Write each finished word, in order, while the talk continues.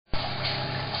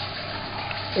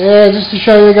Yeah, just to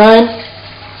show you again,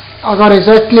 I got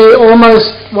exactly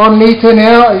almost 1 litre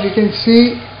now, as you can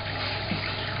see.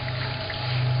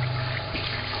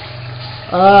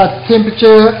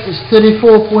 Temperature is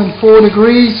 34.4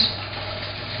 degrees.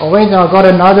 I went and I got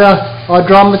another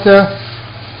hydrometer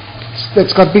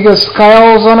that's got bigger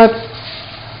scales on it.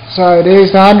 So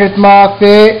there's the 100 mark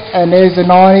there, and there's the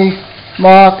 90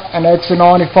 mark, and that's the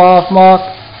 95 mark.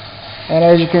 And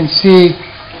as you can see,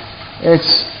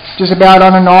 it's just about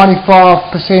on a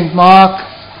 95% mark.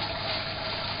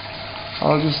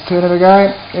 I'll just turn it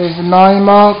again. There's the 90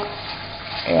 mark,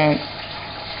 and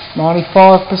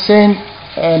 95%,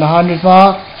 and 100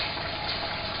 mark.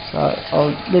 So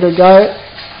I'll let it go,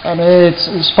 and it's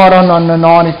spot on the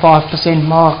 95%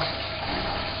 mark.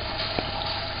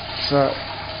 So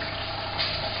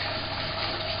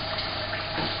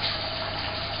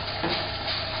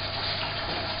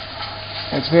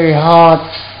it's very hard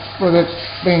with it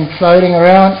being floating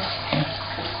around,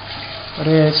 but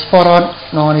yeah, it's spot on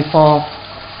 95.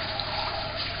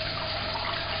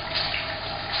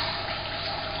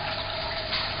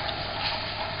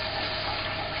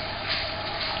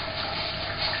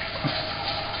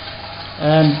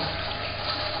 And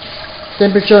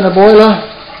temperature in the boiler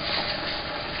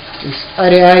is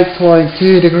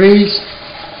 88.2 degrees.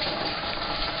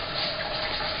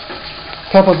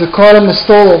 Top of the column is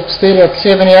still steady at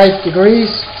 78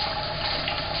 degrees.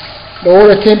 The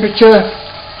water temperature,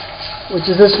 which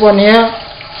is this one here,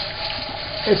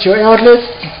 it's your outlet,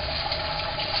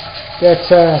 that's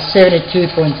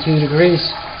 72.2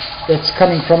 degrees. That's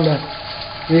coming from the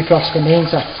reflux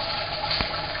condenser.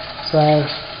 So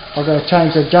I've got to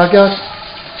change the jug out,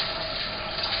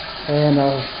 and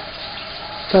I'll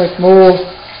take more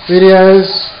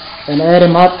videos and add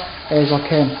them up as I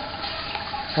can.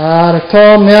 The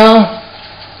time now,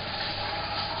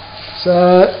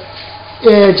 so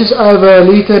yeah, just over a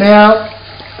litre now.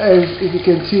 As if you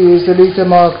can see, there's the litre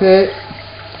mark there.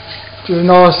 It's a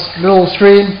nice little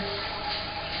stream.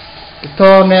 The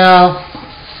time now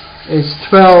is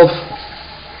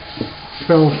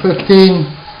 12:15,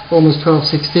 almost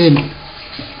 12:16.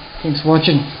 Thanks for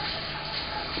watching.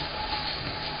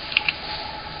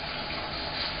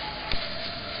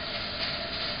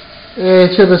 Yeah,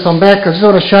 Chivas, I'm back. I just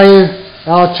want to show you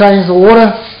how I change the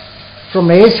water from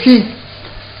the esky.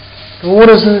 The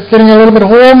water's getting a little bit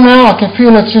warm now. I can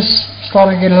feel it's just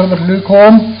starting to get a little bit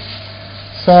lukewarm.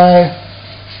 So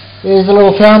there's a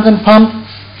little fountain pump,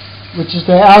 which is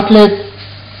the outlet. It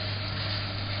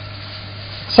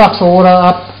sucks the water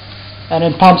up and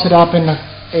then pumps it up in the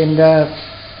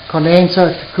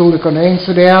condenser to cool the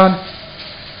condenser down.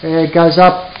 It goes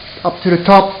up to the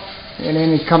top, and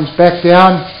then it comes back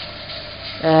down.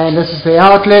 And this is the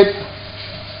outlet.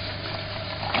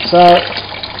 So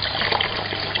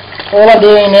all I'm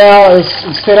doing now is,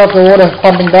 instead of the water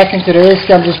pumping back into the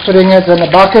esky, I'm just putting it in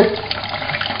a bucket,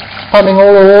 pumping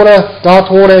all the water, the hot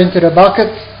water, into the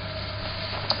bucket.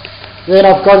 Then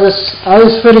I've got this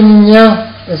hose fitting in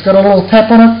here. It's got a little tap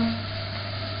on it,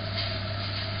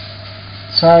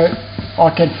 so I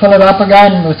can fill it up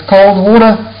again with cold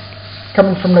water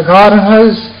coming from the garden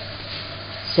hose.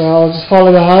 So I'll just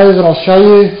follow the hose and I'll show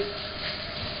you.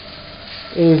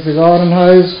 Here's the garden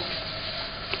hose,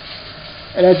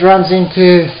 and it runs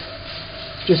into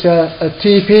just a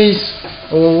T piece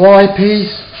or a Y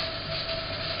piece.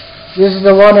 This is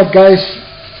the one that goes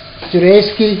to the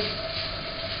esky.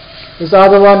 This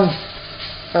other one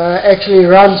actually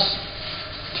runs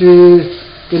to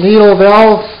the needle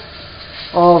valve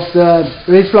of the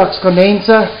reflux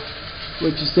condenser,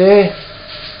 which is there,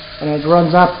 and it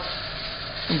runs up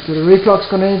into the reflux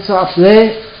condenser up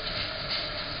there.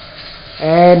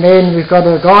 And then we've got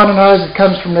the garden hose that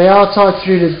comes from the outside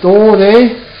through the door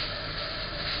there,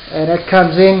 and that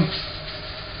comes in,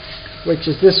 which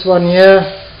is this one here,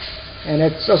 and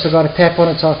it's also got a tap on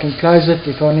it so I can close it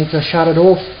if I need to shut it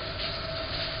off.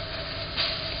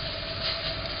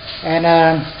 And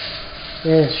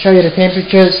yeah, show you the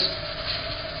temperatures.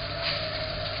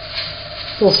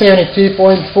 Still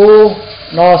 72.4,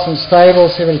 nice and stable.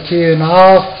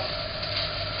 72.5,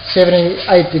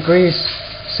 78 degrees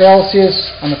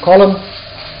Celsius on the column.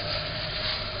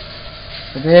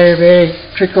 A very, very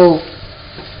trickle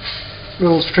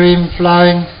little stream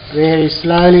flowing very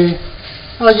slowly.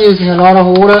 I was using a lot of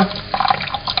water.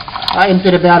 I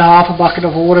emptied about half a bucket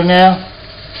of water now,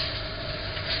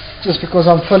 just because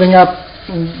I'm filling up.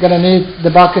 I'm going to need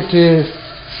the bucket to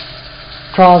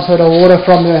transfer the water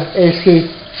from the esky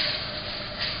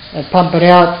and pump it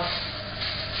out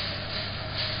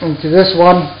into this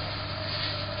one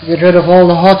to get rid of all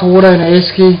the hot water in the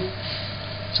esky,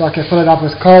 so I can fill it up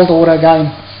with cold water again.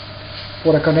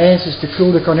 for the condensers, to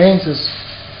cool the condensers.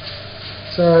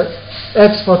 So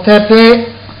that's for tap there.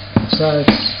 So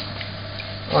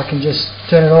I can just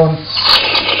turn it on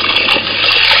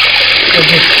and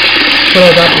just fill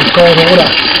it up with cold water,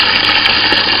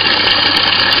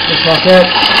 just like that.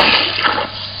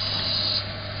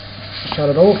 Shut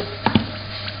it off.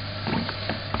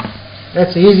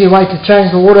 That's the easy way to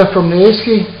change the water from the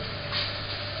esky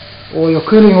or your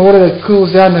cooling water that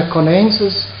cools down the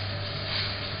condensers,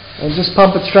 and just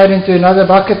pump it straight into another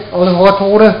bucket of the hot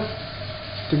water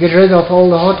to get rid of all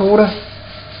the hot water.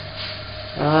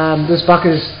 This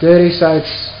bucket is dirty, so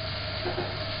it's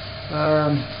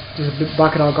just a big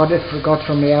bucket I got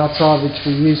from the outside, which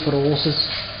we use for the horses.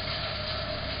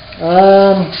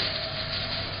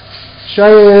 Show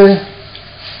you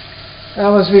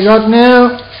how much we got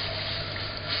now.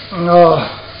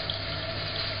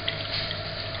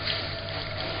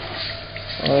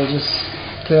 I'll just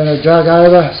turn the jug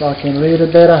over so I can read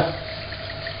it better.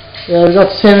 Yeah, we've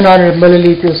got 700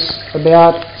 milliliters,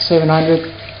 about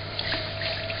 700.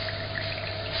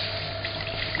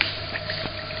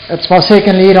 That's my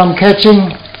second lead I'm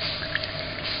catching.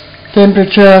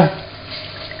 Temperature,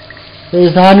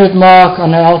 there's the 100 mark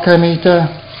on the alcometer.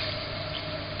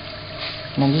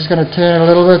 And I'm just going to turn it a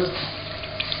little bit.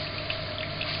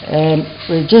 And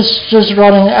we're just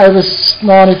running over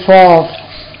 95.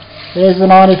 There's the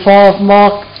 95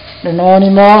 mark, the 90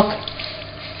 mark.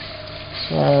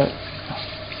 So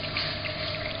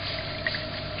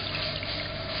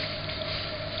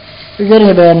we're getting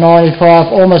about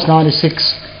 95, almost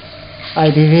 96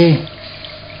 ABV.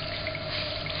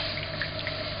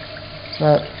 So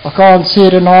I can't see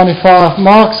the 95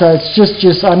 mark, so it's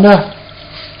just under.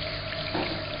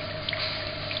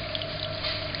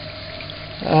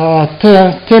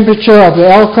 Temperature of the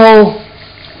alcohol.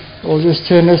 We'll just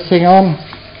turn this thing on,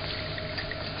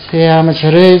 see how much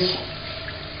it is.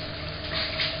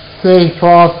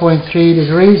 35.3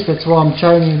 degrees. That's why I'm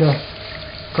changing the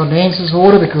condenser's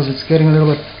water, because it's getting a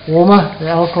little bit warmer, the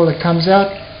alcohol that comes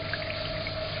out.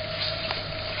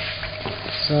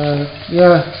 So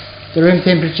yeah, the room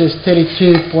temperature is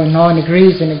 32.9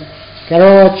 degrees in the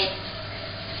garage.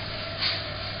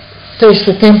 Test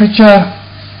the temperature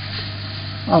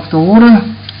of the water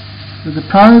with the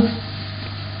probe.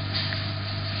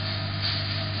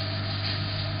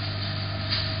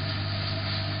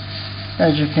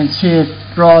 As you can see, it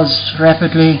draws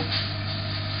rapidly.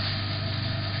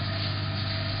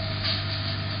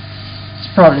 It's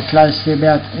probably close to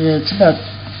about, yeah, it's about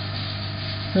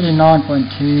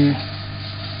 39.2,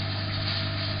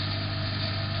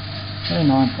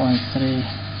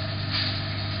 39.3.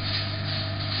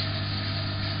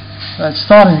 So it's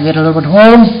starting to get a little bit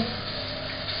warm.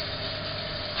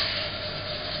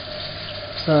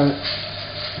 So,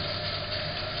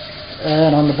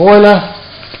 and on the boiler,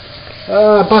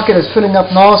 bucket is filling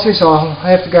up nicely, so I'll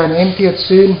have to go and empty it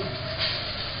soon.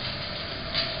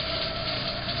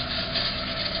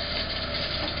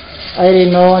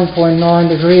 $89.9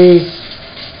 degrees,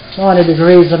 90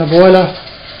 degrees on the boiler.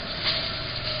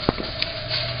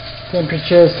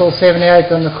 Temperature is still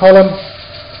 78 on the column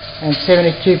and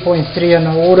 72.3 on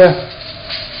the water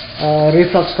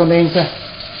reflux condenser.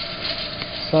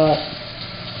 So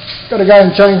got to go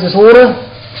and change this water.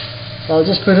 So I'll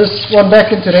just put this one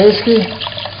back into the esky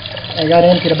and go and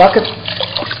empty the bucket,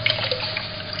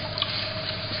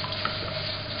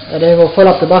 and then we'll fill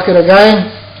up the bucket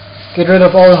again, get rid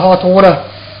of all the hot water.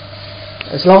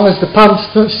 As long as the pump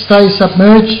stays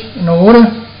submerged in the water,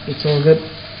 it's all good.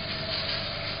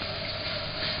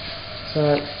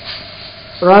 So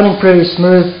running pretty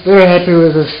smooth, very happy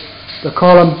with the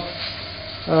column.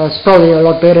 It's probably a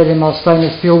lot better than my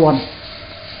stainless steel one.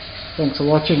 Thanks for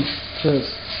watching.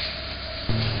 Cheers.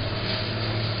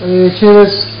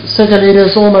 Cheers. Second litre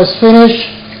is almost finished.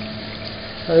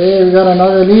 So there we got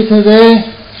another litre there.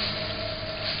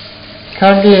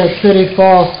 Currently at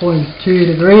 35.2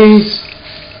 degrees,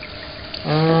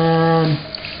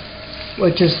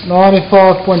 which is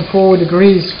 95.4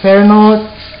 degrees Fahrenheit.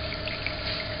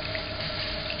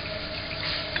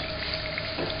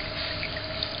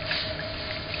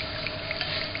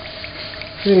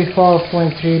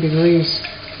 .3 degrees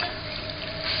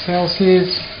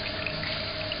Celsius.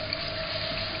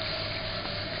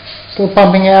 Still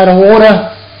pumping out the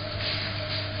water.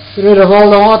 Get rid of all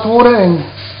the hot water, and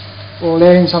we'll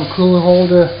let in some cool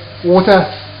water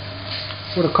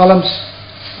for the columns,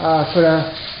 for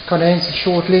the condenser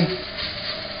shortly,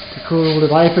 to cool all the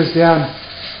vapors down,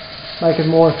 make it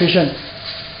more efficient.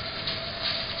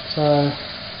 So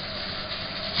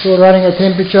still running a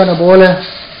temperature on the boiler,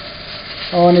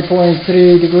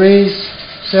 90.3 degrees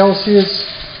Celsius.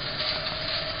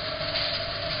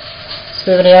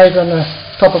 78 on the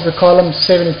top of the column,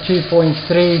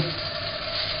 72.3.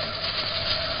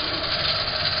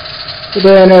 The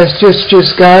burner is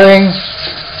just going,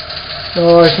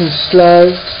 nice and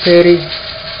slow, steady,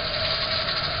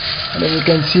 and then you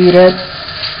can see that.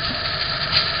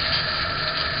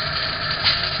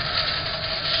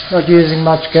 Not using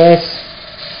much gas.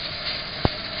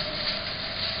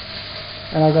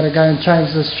 And I've got to go and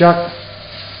change this jug.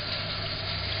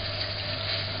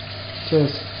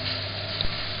 Cheers.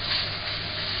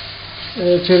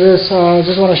 To this, I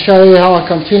just want to show you how I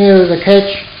continue the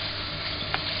catch.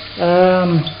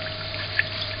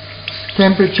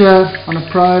 Temperature on a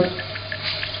probe,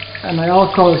 and the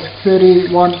alcohol is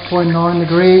 31.9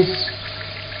 degrees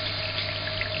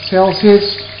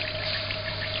Celsius,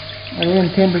 and then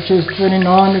temperature is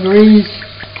 29 degrees.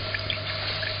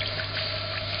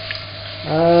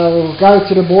 We'll go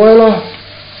to the boiler.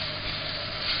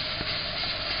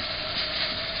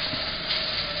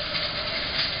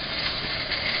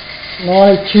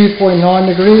 (92.9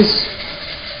 degrees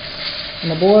in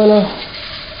the boiler.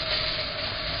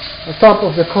 The top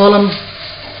of the column,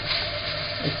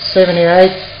 it's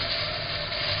 78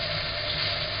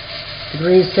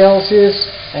 degrees Celsius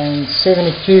and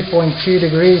 72.2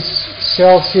 degrees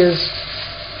Celsius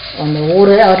on the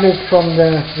water outlet from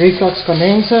the reflux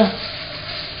condenser.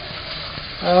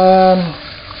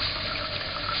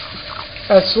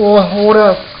 That's all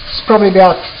water. It's probably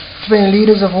about 20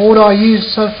 litres of water I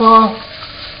used so far.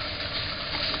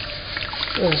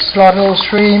 A slight little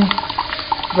stream,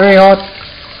 very hot.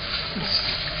 It's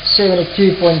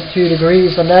 72.2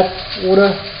 degrees on that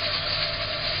water,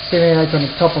 78 on the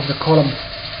top of the column.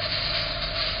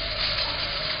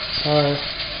 So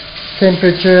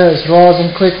temperature is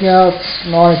rising quick now. It's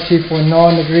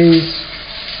 92.9 degrees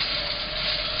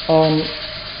on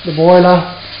the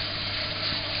boiler.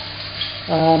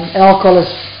 Alcohol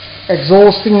is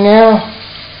exhausting now.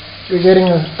 We're getting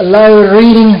a low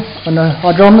reading on the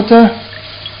hydrometer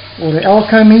or the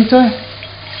alcometer.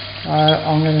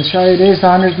 I'm going to show you this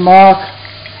 100 mark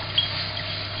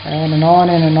and a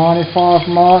 90 and a 95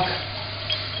 mark,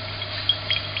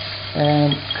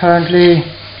 and currently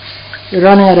we're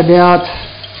running at about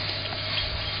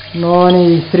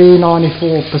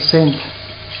 93-94%.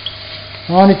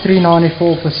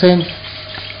 93-94%.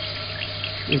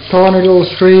 A tiny little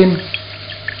stream.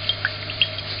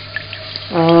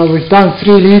 We've done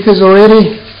 3 litres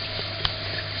already.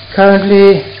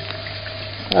 Currently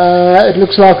it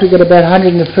looks like we've got about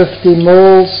 150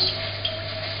 mils,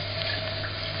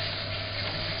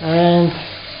 and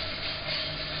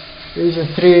these are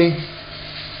 3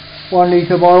 1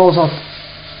 litre bottles I've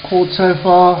caught so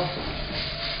far.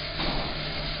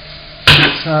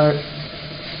 So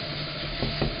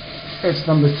it's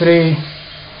number 3,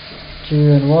 2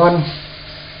 and 1.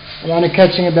 I'm only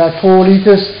catching about 4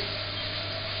 litres.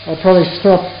 I'll probably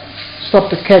stop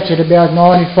the catch at about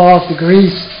 95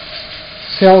 degrees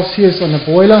Celsius on the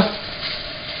boiler.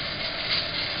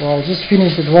 Well, I'll just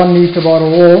finish with 1 litre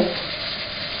bottle all,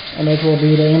 and that will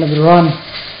be the end of the run.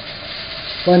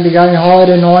 Won't be going higher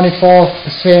than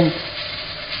 95%,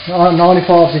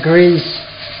 95 degrees.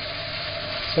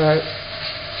 So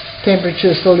temperature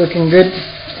is still looking good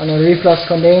on the reflux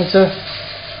condenser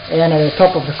and at the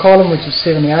top of the column, which is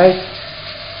 78.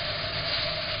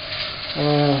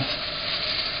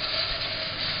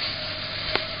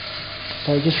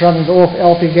 So just running off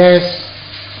LP gas.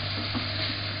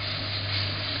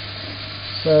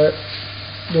 So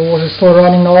the water is still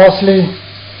running nicely.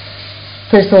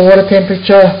 Test the water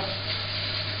temperature.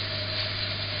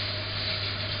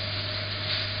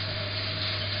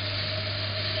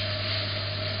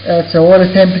 That's the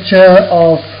water temperature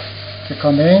of the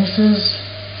condensers,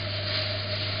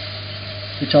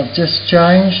 which I've just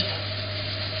changed,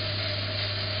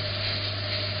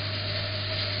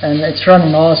 and it's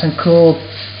running nice and cool,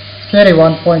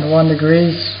 31.1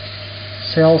 degrees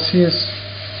Celsius.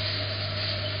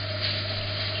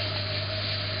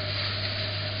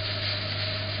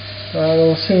 So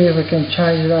we'll see if we can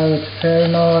change it over to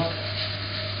Fahrenheit.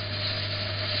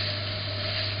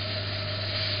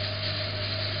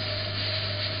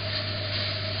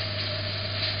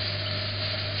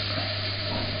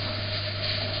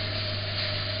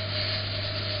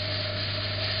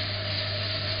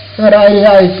 At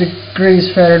 88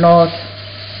 degrees Fahrenheit.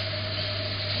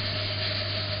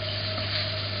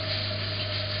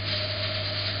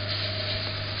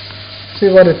 See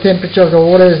what the temperature of the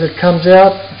water is that comes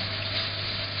out.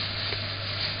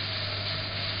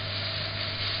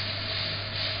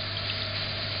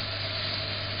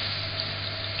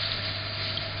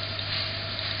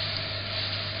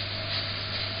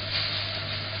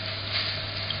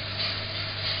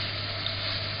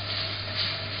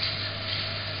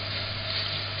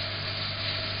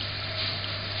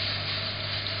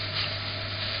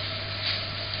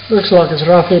 Looks like it's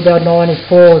roughly about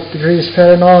 94 degrees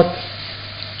Fahrenheit.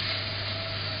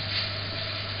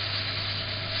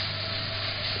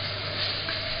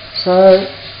 So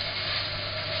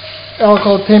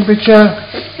alcohol temperature,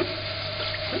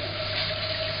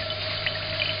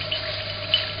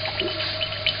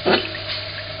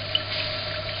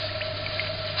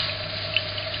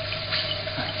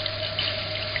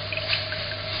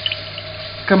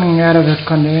 coming out of the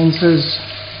condensers,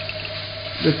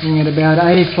 looking at about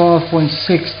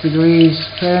 85.6 degrees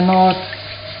Fahrenheit.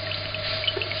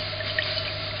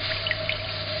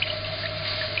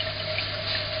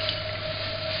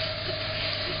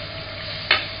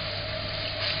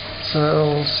 So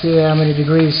we'll see how many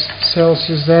degrees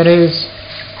Celsius that is.